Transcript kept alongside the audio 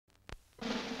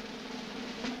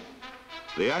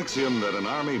The axiom that an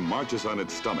army marches on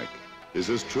its stomach is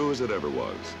as true as it ever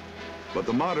was. But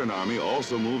the modern army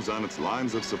also moves on its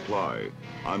lines of supply,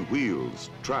 on wheels,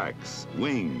 tracks,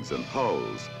 wings, and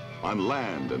hulls, on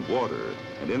land and water,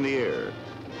 and in the air.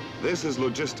 This is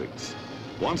logistics,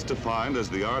 once defined as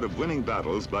the art of winning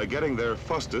battles by getting there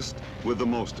fastest with the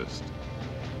mostest.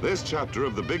 This chapter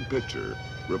of the big picture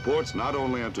reports not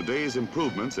only on today's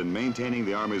improvements in maintaining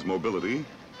the Army's mobility,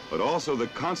 but also the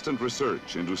constant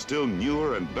research into still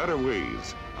newer and better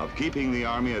ways of keeping the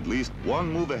Army at least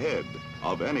one move ahead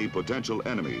of any potential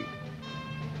enemy.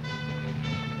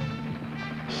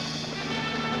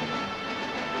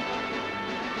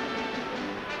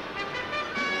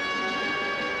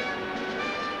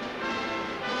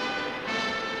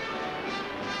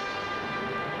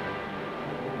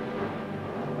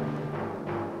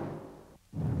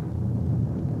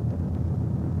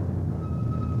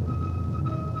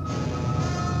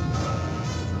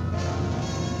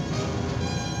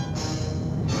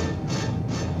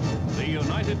 The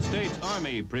United States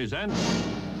Army presents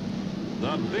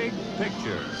The Big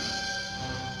Picture,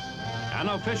 an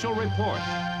official report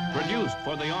produced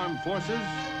for the armed forces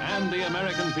and the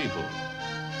American people.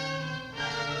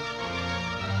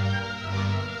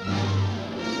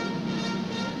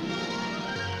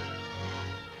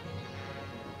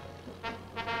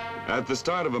 At the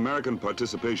start of American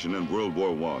participation in World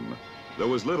War I, there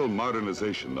was little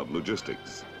modernization of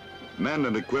logistics. Men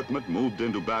and equipment moved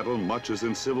into battle much as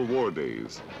in Civil War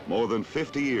days, more than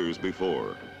 50 years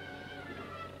before.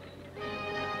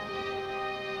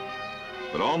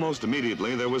 But almost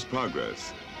immediately there was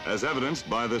progress, as evidenced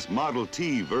by this Model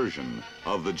T version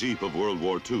of the Jeep of World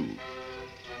War II.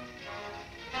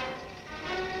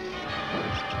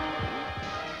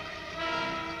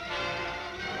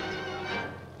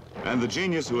 And the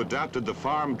genius who adapted the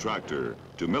farm tractor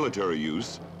to military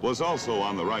use was also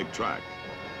on the right track.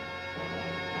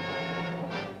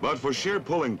 But for sheer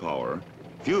pulling power,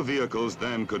 few vehicles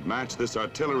then could match this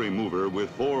artillery mover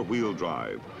with four-wheel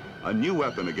drive, a new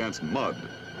weapon against mud,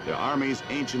 the Army's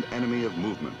ancient enemy of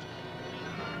movement.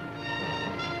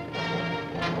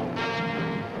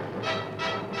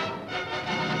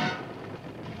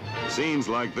 Scenes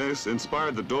like this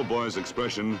inspired the doughboy's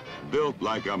expression, built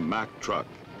like a Mack truck.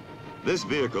 This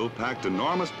vehicle packed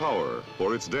enormous power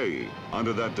for its day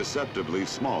under that deceptively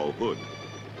small hood.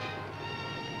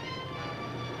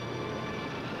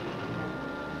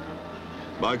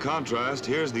 By contrast,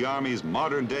 here's the Army's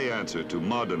modern-day answer to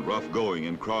mud and rough going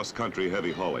in cross-country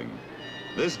heavy hauling.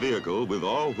 This vehicle, with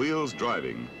all wheels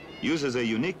driving, uses a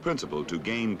unique principle to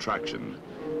gain traction.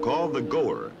 Called the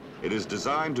goer, it is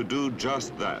designed to do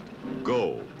just that,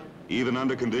 go, even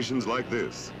under conditions like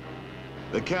this.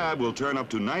 The cab will turn up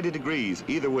to 90 degrees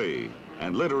either way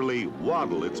and literally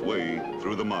waddle its way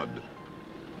through the mud.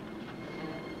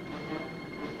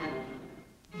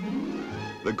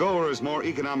 The goer is more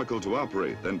economical to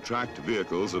operate than tracked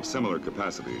vehicles of similar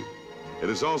capacity. It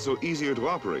is also easier to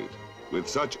operate, with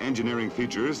such engineering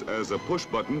features as a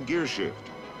push-button gear shift.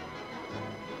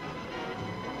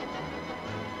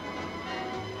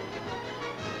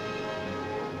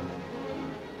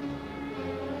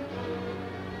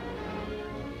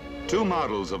 Two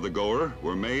models of the goer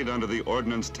were made under the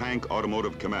Ordnance Tank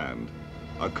Automotive Command,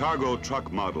 a cargo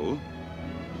truck model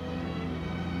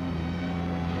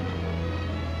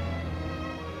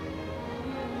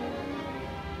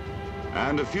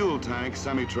and a fuel tank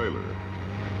semi-trailer.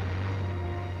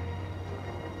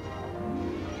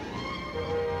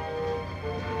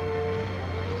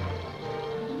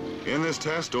 In this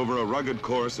test over a rugged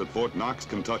course at Fort Knox,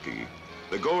 Kentucky,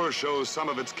 the goer shows some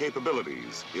of its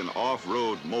capabilities in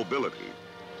off-road mobility.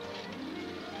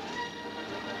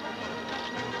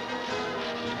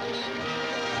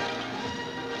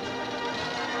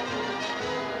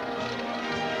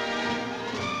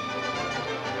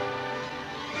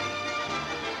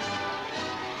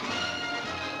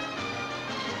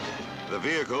 The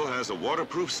vehicle has a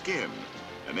waterproof skin,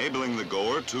 enabling the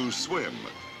goer to swim.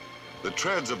 The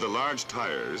treads of the large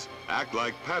tires act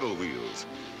like paddle wheels,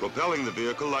 propelling the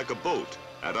vehicle like a boat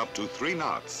at up to 3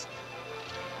 knots.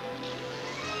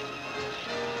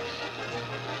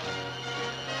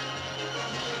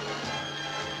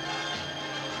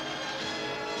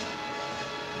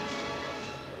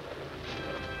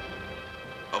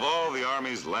 Of all the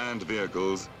Army's land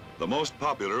vehicles, the most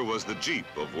popular was the Jeep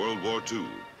of World War II.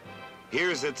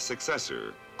 Here's its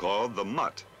successor, called the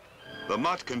Mutt. The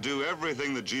Mutt can do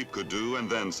everything the Jeep could do and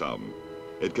then some.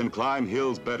 It can climb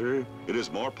hills better, it is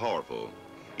more powerful.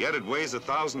 Yet it weighs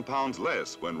 1,000 pounds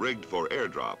less when rigged for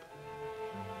airdrop.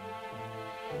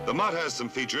 The Mutt has some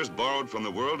features borrowed from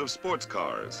the world of sports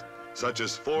cars, such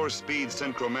as 4-speed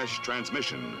synchromesh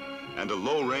transmission and a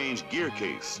low-range gear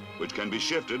case, which can be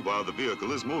shifted while the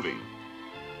vehicle is moving.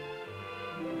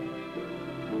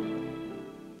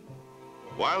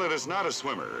 While it is not a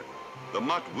swimmer, the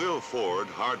Mutt will ford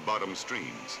hard-bottom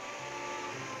streams.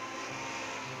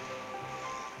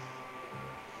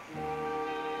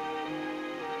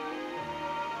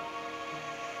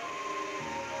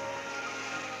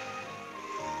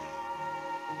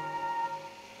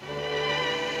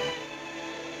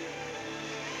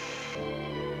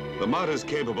 The Mutt is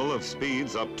capable of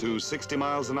speeds up to 60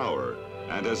 miles an hour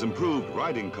and has improved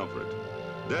riding comfort.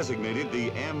 Designated the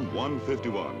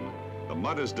M151, the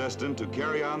Mutt is destined to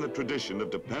carry on the tradition of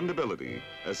dependability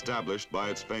established by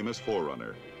its famous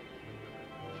forerunner.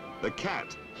 The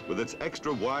Cat, with its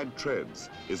extra-wide treads,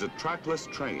 is a trackless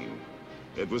train.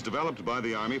 It was developed by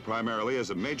the Army primarily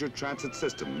as a major transit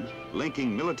system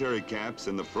linking military camps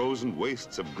in the frozen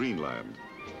wastes of Greenland.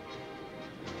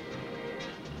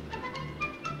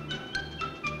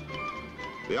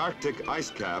 The Arctic ice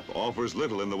cap offers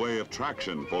little in the way of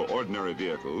traction for ordinary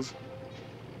vehicles,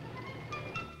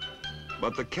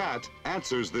 but the Cat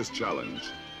answers this challenge.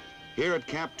 Here at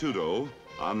Camp Tudo,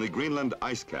 on the Greenland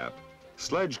ice cap,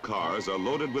 sledge cars are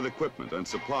loaded with equipment and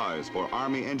supplies for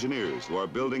Army engineers who are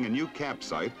building a new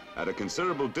campsite at a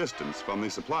considerable distance from the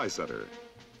supply center.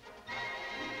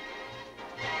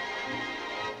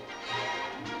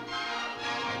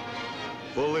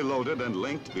 Fully loaded and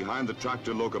linked behind the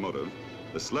tractor locomotive,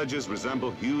 the sledges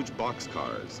resemble huge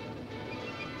boxcars.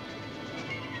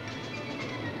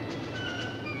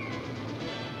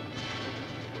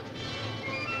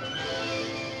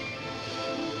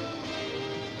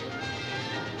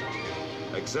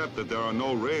 Except that there are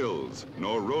no rails,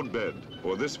 nor roadbed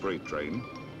for this freight train.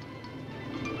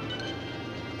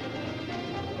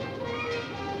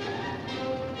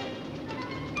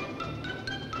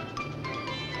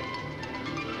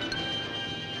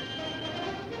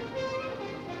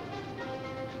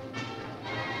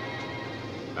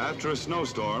 After a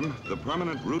snowstorm, the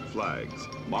permanent route flags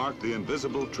mark the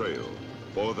invisible trail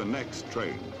for the next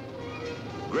train.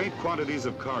 Great quantities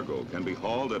of cargo can be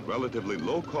hauled at relatively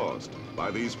low cost by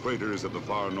these freighters of the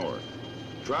far north.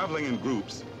 Traveling in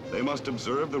groups, they must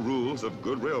observe the rules of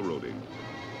good railroading.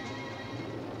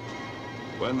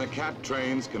 When the Cat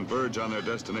trains converge on their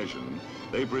destination,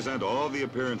 they present all the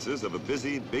appearances of a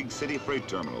busy big city freight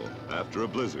terminal after a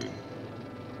blizzard.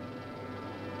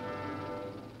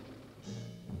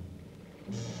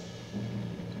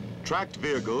 Tracked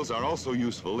vehicles are also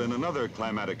useful in another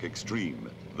climatic extreme,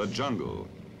 the jungle.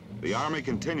 The Army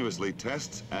continuously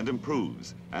tests and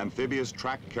improves amphibious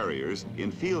tracked carriers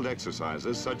in field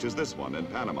exercises such as this one in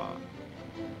Panama.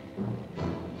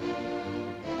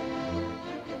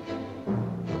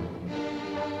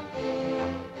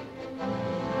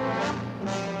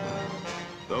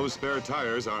 Those spare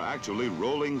tires are actually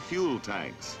rolling fuel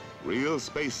tanks, real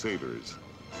space savers.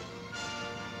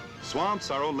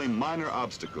 Swamps are only minor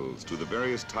obstacles to the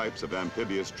various types of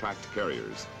amphibious tracked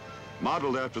carriers.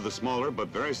 Modeled after the smaller but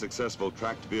very successful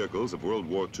tracked vehicles of World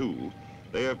War II,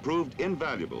 they have proved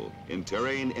invaluable in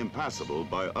terrain impassable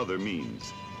by other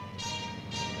means.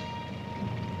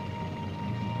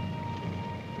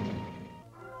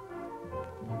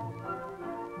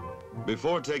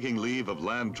 Before taking leave of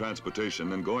land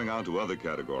transportation and going on to other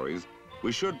categories,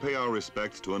 we should pay our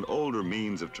respects to an older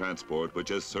means of transport which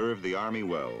has served the Army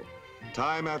well.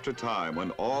 Time after time,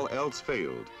 when all else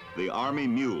failed, the Army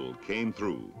mule came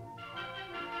through.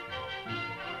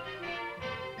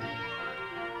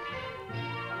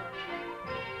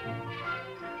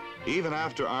 Even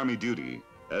after Army duty,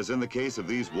 as in the case of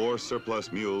these war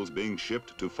surplus mules being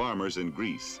shipped to farmers in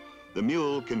Greece, the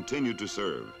mule continued to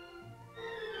serve.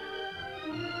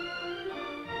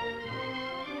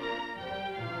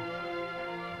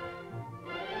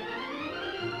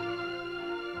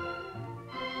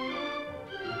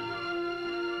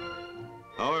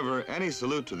 However, any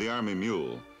salute to the Army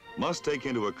mule must take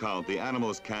into account the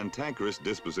animal's cantankerous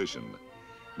disposition.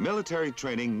 Military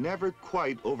training never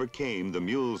quite overcame the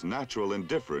mule's natural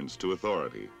indifference to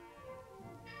authority.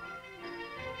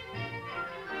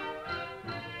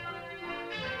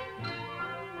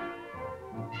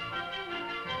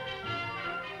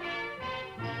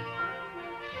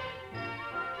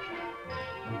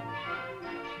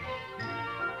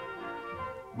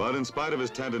 But in spite of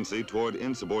his tendency toward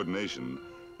insubordination,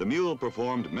 the mule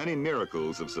performed many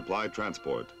miracles of supply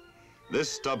transport. This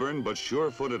stubborn but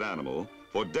sure-footed animal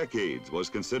for decades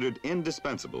was considered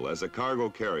indispensable as a cargo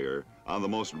carrier on the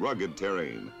most rugged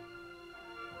terrain.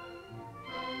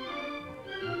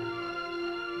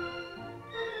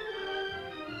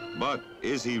 But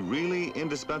is he really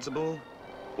indispensable?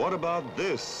 What about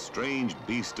this strange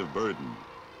beast of burden?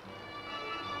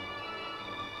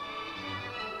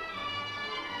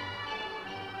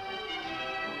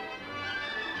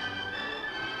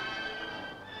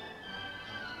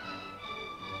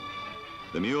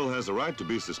 The mule has a right to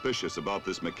be suspicious about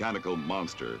this mechanical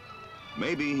monster.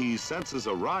 Maybe he senses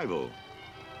a rival.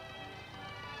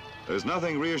 There's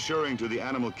nothing reassuring to the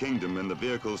animal kingdom in the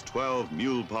vehicle's 12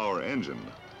 mule power engine,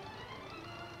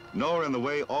 nor in the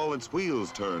way all its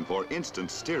wheels turn for instant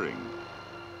steering.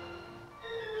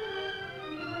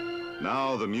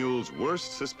 Now the mule's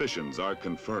worst suspicions are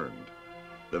confirmed.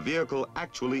 The vehicle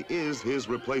actually is his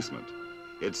replacement.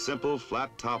 Its simple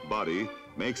flat top body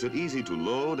makes it easy to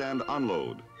load and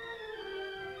unload.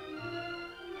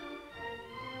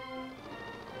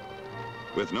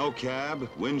 With no cab,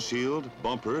 windshield,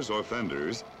 bumpers, or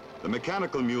fenders, the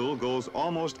mechanical mule goes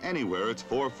almost anywhere its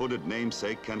four-footed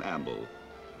namesake can amble.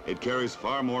 It carries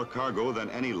far more cargo than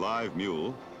any live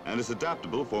mule and is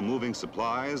adaptable for moving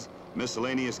supplies,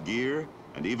 miscellaneous gear,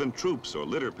 and even troops or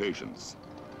litter patients.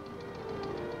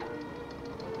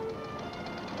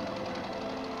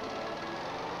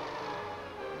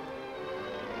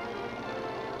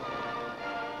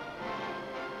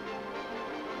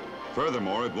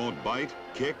 Furthermore, it won't bite,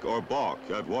 kick, or balk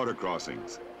at water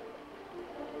crossings.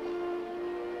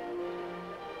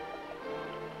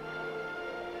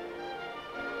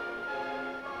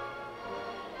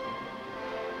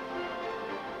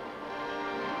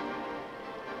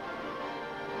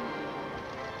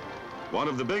 One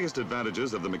of the biggest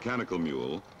advantages of the mechanical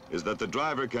mule is that the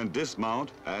driver can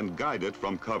dismount and guide it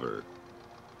from cover.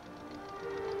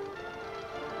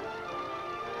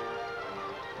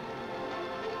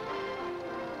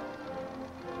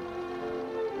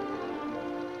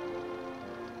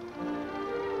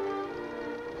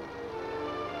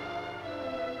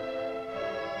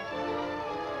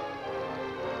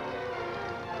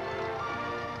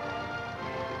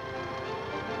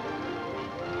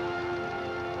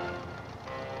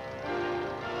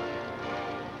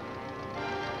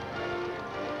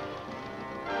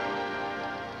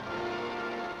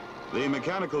 The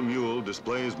mechanical mule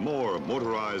displays more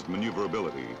motorized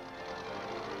maneuverability.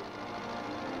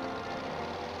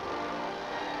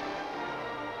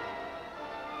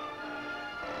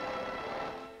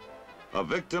 A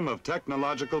victim of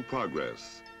technological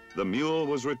progress, the mule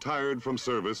was retired from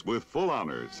service with full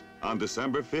honors on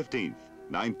December 15th,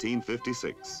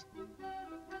 1956.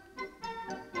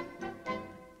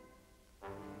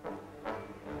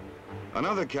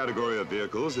 Another category of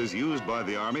vehicles is used by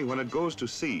the Army when it goes to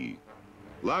sea.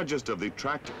 Largest of the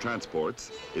tracked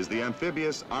transports is the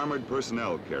amphibious armored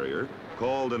personnel carrier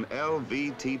called an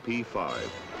LVTP-5.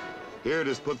 Here it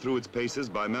is put through its paces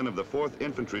by men of the 4th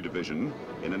Infantry Division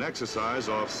in an exercise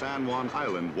off San Juan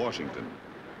Island, Washington.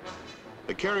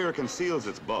 The carrier conceals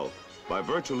its bulk by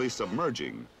virtually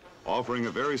submerging, offering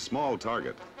a very small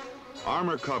target.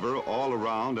 Armor cover all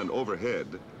around and overhead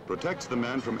protects the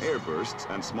men from airbursts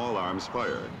and small arms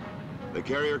fire. The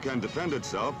carrier can defend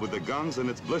itself with the guns in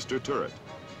its blister turret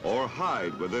or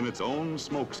hide within its own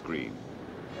smoke screen.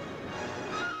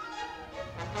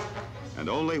 And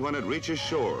only when it reaches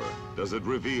shore does it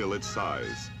reveal its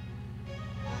size.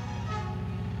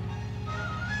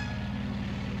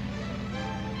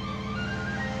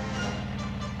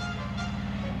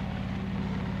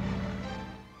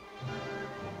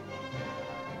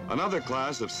 Another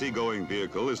class of seagoing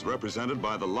vehicle is represented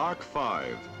by the Lark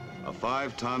 5, a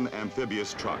 5-ton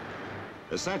amphibious truck.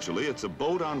 Essentially, it's a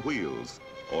boat on wheels,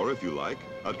 or if you like,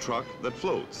 a truck that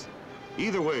floats.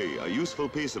 Either way, a useful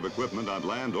piece of equipment on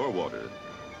land or water.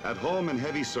 At home in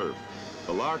heavy surf,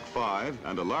 the Lark 5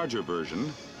 and a larger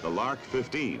version, the Lark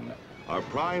 15, are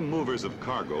prime movers of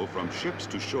cargo from ships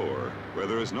to shore where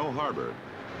there is no harbor.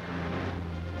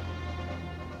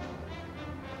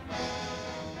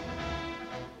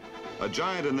 A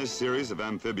giant in this series of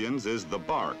amphibians is the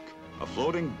bark, a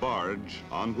floating barge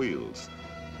on wheels.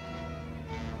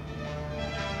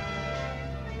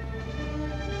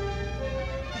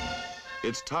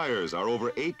 Its tires are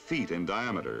over 8 feet in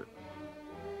diameter.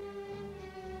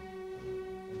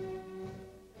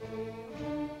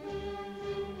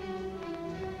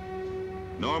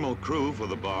 Normal crew for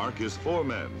the bark is 4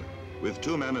 men, with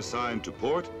 2 men assigned to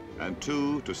port and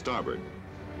 2 to starboard.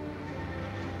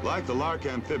 Like the Lark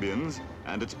amphibians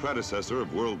and its predecessor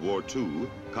of World War II,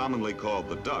 commonly called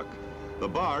the Duck, the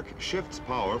bark shifts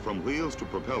power from wheels to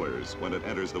propellers when it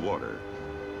enters the water.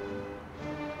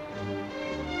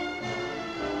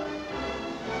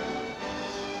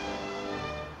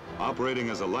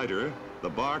 Operating as a lighter, the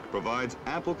bark provides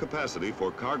ample capacity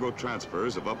for cargo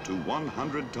transfers of up to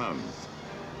 100 tons.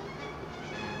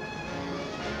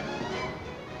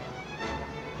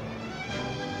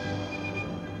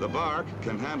 The bark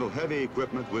can handle heavy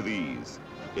equipment with ease.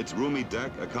 Its roomy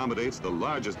deck accommodates the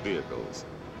largest vehicles.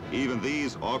 Even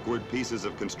these awkward pieces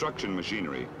of construction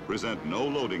machinery present no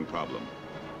loading problem.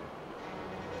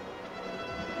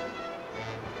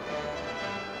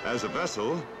 As a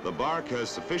vessel, the bark has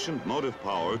sufficient motive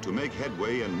power to make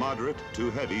headway in moderate to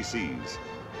heavy seas.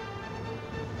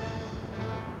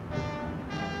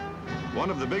 One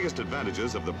of the biggest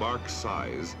advantages of the bark's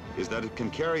size is that it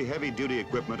can carry heavy-duty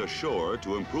equipment ashore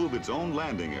to improve its own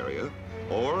landing area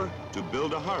or to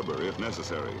build a harbor if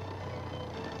necessary.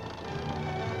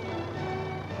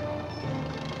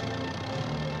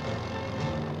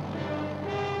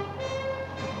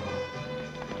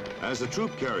 As a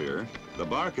troop carrier, the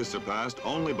bark is surpassed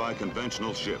only by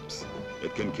conventional ships.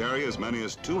 It can carry as many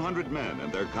as 200 men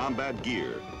and their combat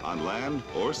gear on land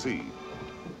or sea.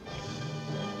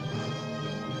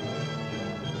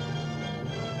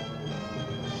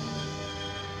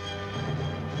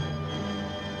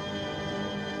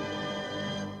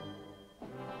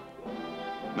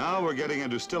 Now we're getting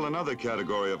into still another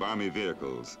category of Army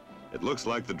vehicles. It looks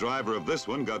like the driver of this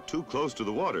one got too close to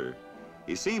the water.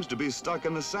 He seems to be stuck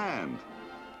in the sand.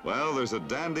 Well, there's a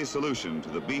dandy solution to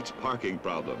the beach parking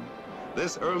problem.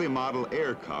 This early model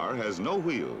air car has no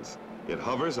wheels. It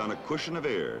hovers on a cushion of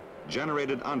air,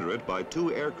 generated under it by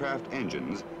 2 aircraft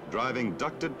engines driving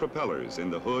ducted propellers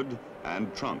in the hood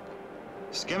and trunk.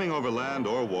 Skimming over land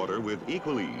or water with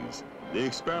equal ease, the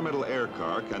experimental air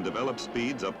car can develop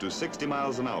speeds up to 60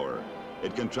 miles an hour.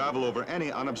 It can travel over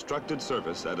any unobstructed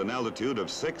surface at an altitude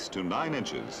of 6 to 9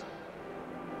 inches.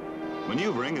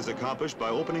 Maneuvering is accomplished by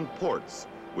opening ports,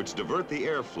 which divert the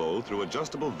airflow through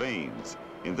adjustable vanes.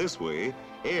 In this way,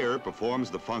 air performs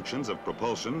the functions of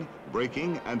propulsion,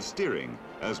 braking, and steering,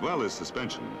 as well as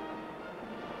suspension.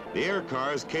 The air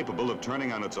car is capable of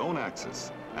turning on its own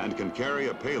axis and can carry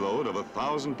a payload of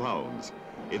 1,000 pounds.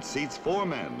 It seats 4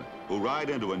 men who ride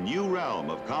into a new realm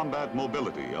of combat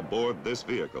mobility aboard this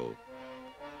vehicle.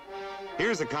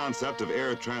 Here's a concept of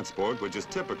air transport which is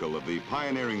typical of the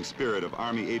pioneering spirit of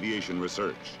Army aviation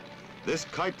research. This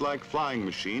kite-like flying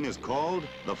machine is called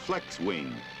the flex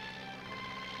wing.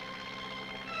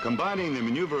 Combining the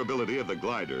maneuverability of the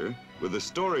glider with the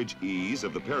storage ease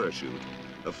of the parachute,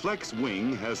 the flex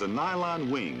wing has a nylon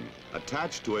wing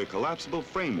attached to a collapsible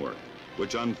framework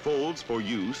which unfolds for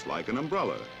use like an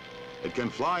umbrella. It can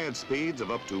fly at speeds of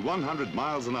up to 100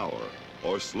 miles an hour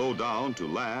or slow down to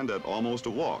land at almost a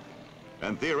walk.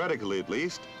 And theoretically, at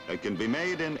least, it can be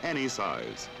made in any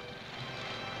size.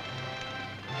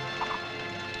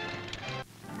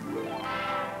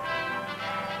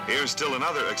 Here's still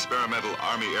another experimental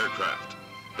Army aircraft.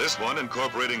 This one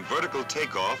incorporating vertical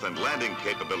takeoff and landing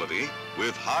capability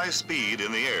with high speed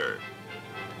in the air.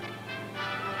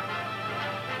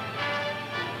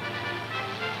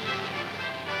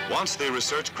 Once the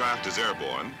research craft is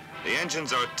airborne, the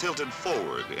engines are tilted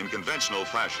forward in conventional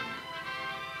fashion.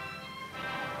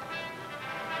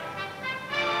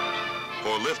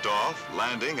 For liftoff,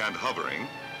 landing, and hovering,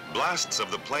 blasts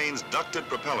of the plane's ducted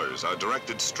propellers are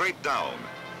directed straight down.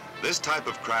 This type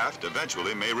of craft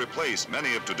eventually may replace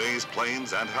many of today's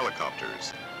planes and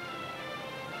helicopters.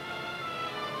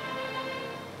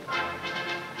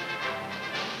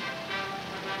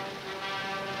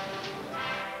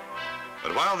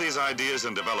 But while these ideas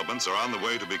and developments are on the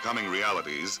way to becoming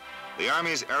realities, the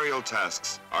Army's aerial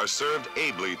tasks are served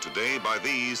ably today by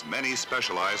these many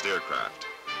specialized aircraft,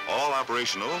 all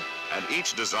operational and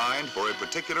each designed for a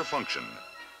particular function.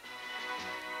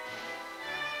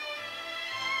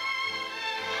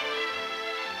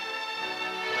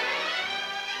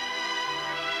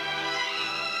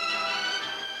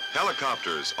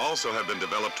 Helicopters also have been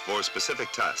developed for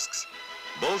specific tasks.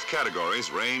 Both categories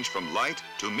range from light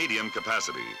to medium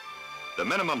capacity. The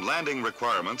minimum landing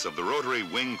requirements of the rotary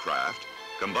wing craft,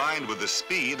 combined with the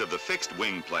speed of the fixed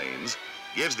wing planes,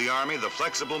 gives the Army the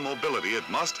flexible mobility it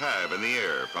must have in the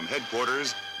air from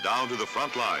headquarters down to the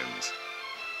front lines.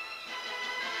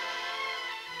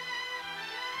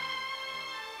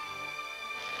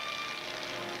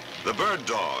 The Bird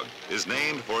Dog is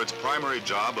named for its primary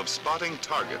job of spotting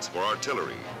targets for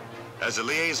artillery. As a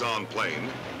liaison plane,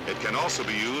 it can also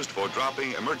be used for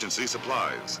dropping emergency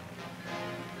supplies.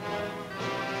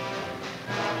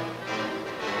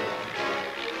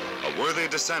 A worthy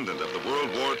descendant of the World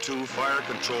War II fire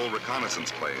control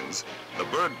reconnaissance planes, the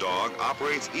Bird Dog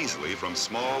operates easily from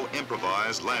small,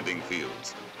 improvised landing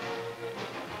fields.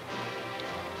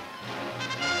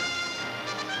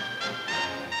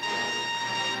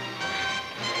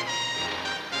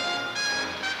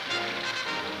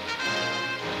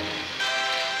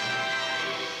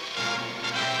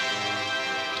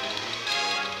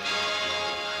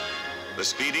 The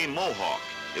speedy Mohawk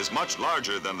is much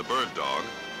larger than the Bird Dog,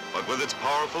 but with its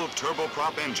powerful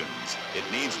turboprop engines, it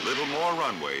needs little more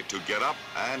runway to get up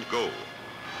and go.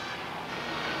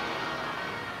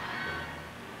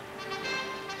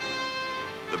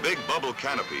 The big bubble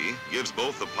canopy gives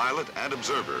both the pilot and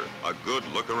observer a good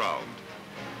look around.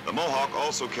 The Mohawk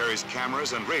also carries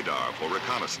cameras and radar for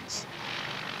reconnaissance.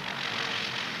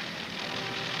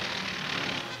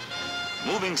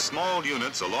 Moving small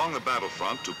units along the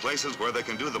battlefront to places where they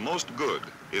can do the most good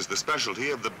is the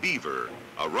specialty of the Beaver,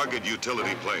 a rugged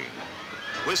utility plane.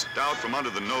 Whisked out from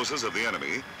under the noses of the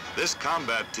enemy, this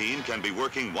combat team can be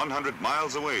working 100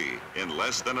 miles away in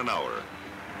less than an hour.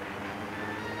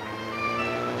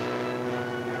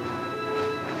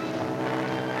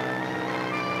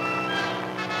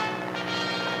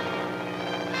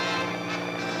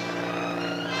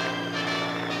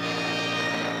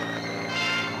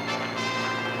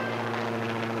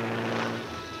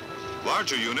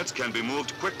 Larger units can be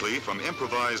moved quickly from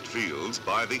improvised fields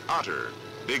by the Otter,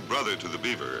 big brother to the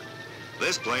Beaver.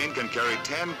 This plane can carry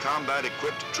 10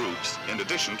 combat-equipped troops in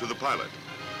addition to the pilot.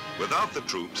 Without the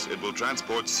troops, it will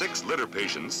transport 6 litter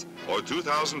patients or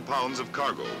 2,000 pounds of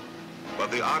cargo. But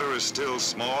the Otter is still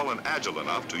small and agile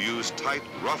enough to use tight,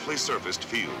 roughly surfaced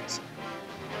fields.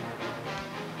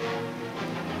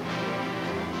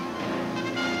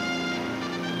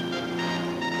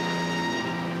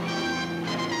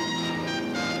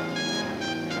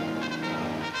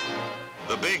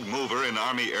 The big mover in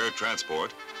Army air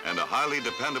transport and a highly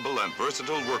dependable and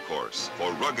versatile workhorse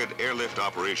for rugged airlift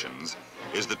operations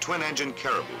is the twin-engine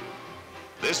Caribou.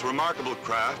 This remarkable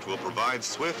craft will provide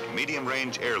swift,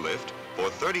 medium-range airlift for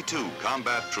 32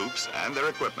 combat troops and their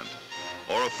equipment,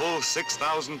 or a full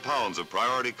 6,000 pounds of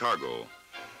priority cargo.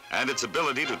 And its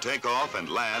ability to take off and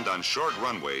land on short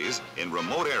runways in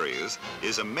remote areas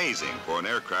is amazing for an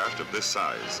aircraft of this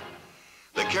size.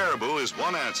 The Caribou is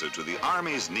one answer to the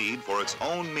Army's need for its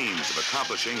own means of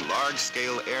accomplishing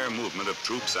large-scale air movement of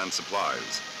troops and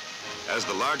supplies. As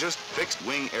the largest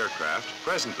fixed-wing aircraft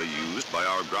presently used by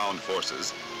our ground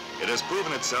forces, it has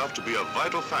proven itself to be a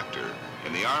vital factor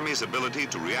in the Army's ability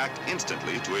to react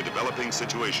instantly to a developing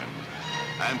situation,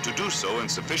 and to do so in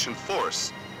sufficient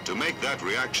force to make that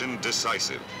reaction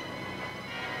decisive.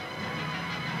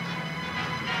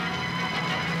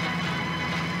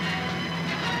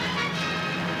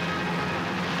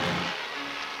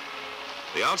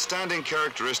 The outstanding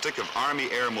characteristic of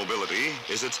Army air mobility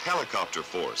is its helicopter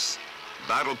force,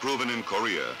 battle-proven in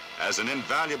Korea as an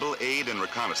invaluable aid in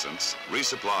reconnaissance,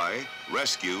 resupply,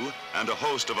 rescue, and a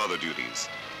host of other duties.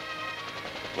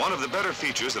 One of the better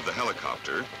features of the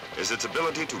helicopter is its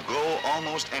ability to go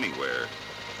almost anywhere.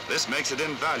 This makes it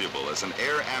invaluable as an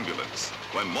air ambulance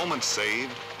when moments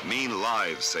saved mean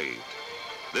lives saved.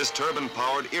 This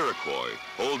turbine-powered Iroquois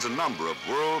holds a number of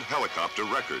world helicopter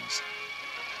records.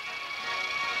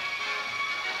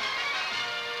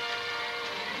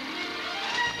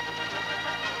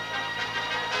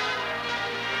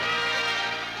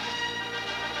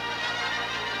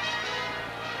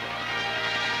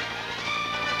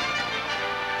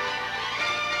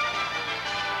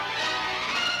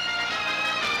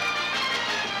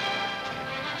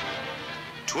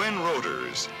 Twin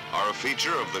rotors are a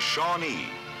feature of the Shawnee,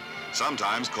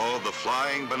 sometimes called the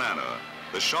Flying Banana.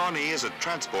 The Shawnee is a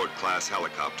transport class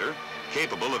helicopter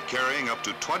capable of carrying up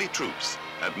to 20 troops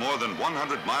at more than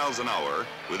 100 miles an hour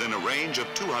within a range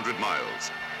of 200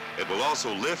 miles. It will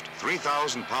also lift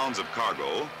 3,000 pounds of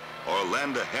cargo or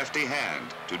lend a hefty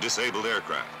hand to disabled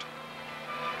aircraft.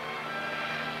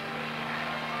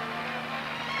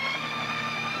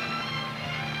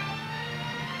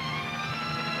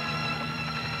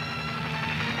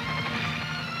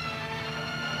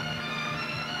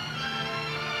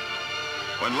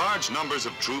 When large numbers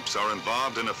of troops are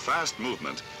involved in a fast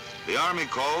movement, the Army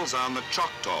calls on the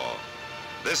Choctaw.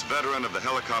 This veteran of the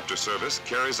helicopter service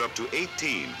carries up to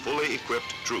 18 fully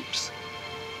equipped troops.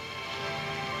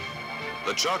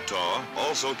 The Choctaw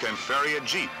also can ferry a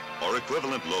jeep or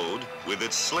equivalent load with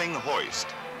its sling hoist.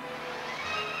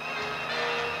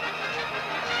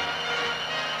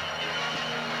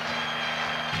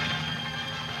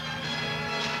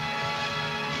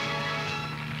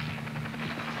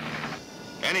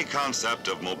 Any concept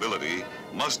of mobility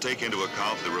must take into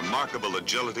account the remarkable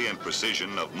agility and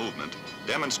precision of movement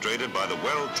demonstrated by the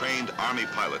well-trained Army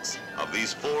pilots of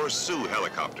these 4 Sioux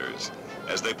helicopters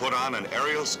as they put on an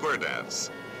aerial square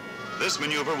dance. This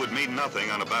maneuver would mean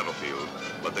nothing on a battlefield,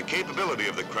 but the capability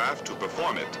of the craft to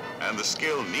perform it and the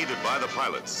skill needed by the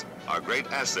pilots are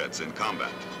great assets in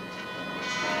combat.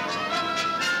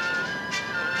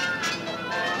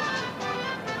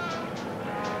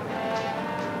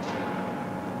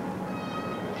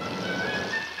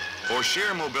 For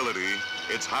sheer mobility,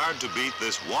 it's hard to beat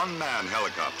this one-man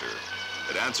helicopter.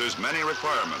 It answers many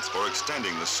requirements for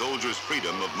extending the soldier's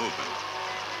freedom of movement.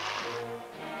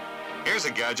 Here's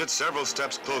a gadget several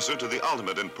steps closer to the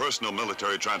ultimate in personal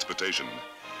military transportation.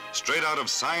 Straight out of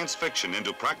science fiction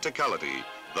into practicality,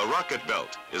 the rocket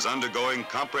belt is undergoing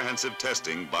comprehensive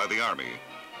testing by the Army.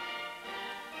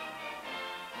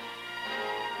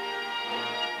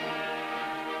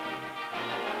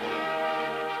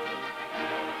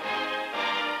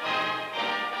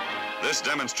 This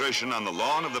demonstration on the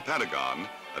lawn of the Pentagon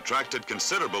attracted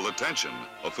considerable attention,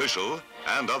 official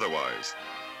and otherwise.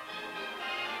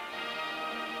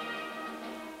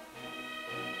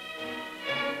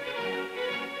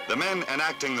 The men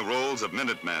enacting the roles of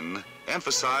Minutemen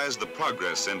emphasize the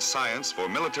progress in science for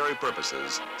military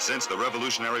purposes since the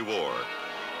Revolutionary War.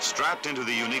 Strapped into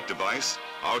the unique device,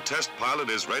 our test pilot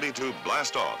is ready to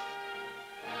blast off.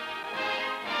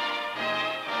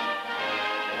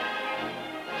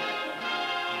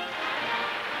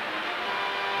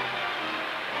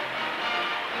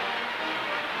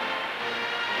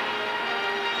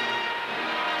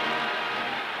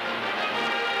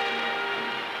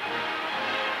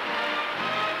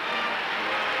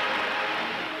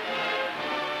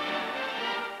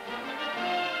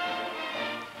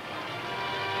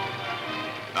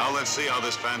 Now let's see how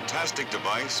this fantastic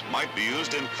device might be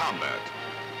used in combat.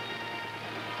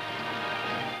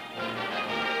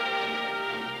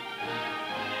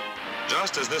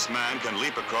 Just as this man can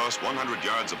leap across 100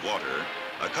 yards of water,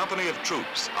 a company of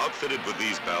troops outfitted with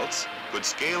these belts could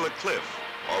scale a cliff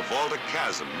or vault a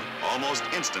chasm almost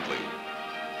instantly.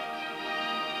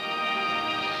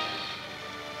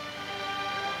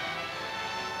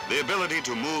 The ability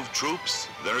to move troops,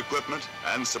 their equipment,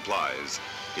 and supplies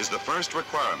is the first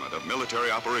requirement of military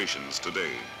operations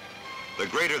today. The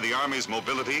greater the Army's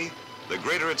mobility, the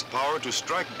greater its power to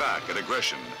strike back at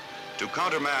aggression, to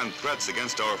countermand threats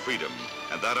against our freedom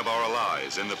and that of our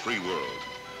allies in the free world,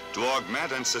 to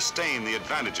augment and sustain the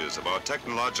advantages of our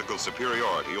technological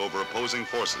superiority over opposing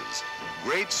forces.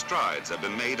 Great strides have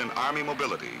been made in Army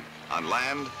mobility on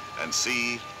land and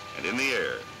sea and in the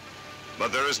air.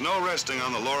 But there is no resting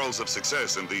on the laurels of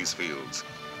success in these fields.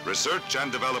 Research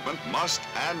and development must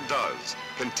and does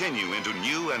continue into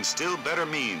new and still better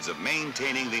means of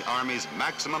maintaining the Army's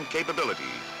maximum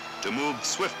capability to move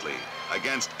swiftly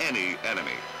against any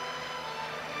enemy.